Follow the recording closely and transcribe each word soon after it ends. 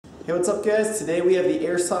Hey, what's up guys? Today we have the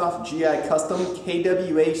Airsoft GI Custom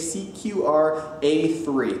KWA CQR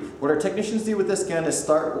A3. What our technicians do with this gun is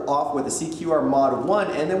start off with a CQR Mod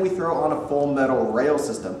 1 and then we throw on a full metal rail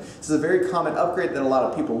system. This is a very common upgrade that a lot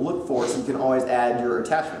of people look for, so you can always add your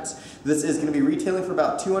attachments. This is going to be retailing for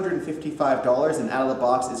about $255 and out of the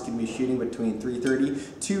box it's going to be shooting between 330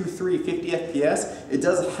 to 350 FPS. It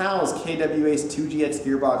does house KWA's 2GX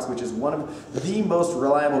gearbox, which is one of the most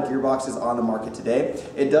reliable gearboxes on the market today.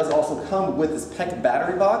 It does also come with this PEC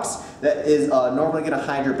battery box that is normally going to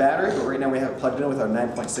hide your battery, but right now we have it plugged in with our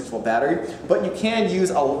 9.6 volt battery. But you can use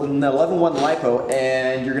an 11-1 LiPo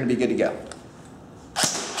and you're going to be good to go.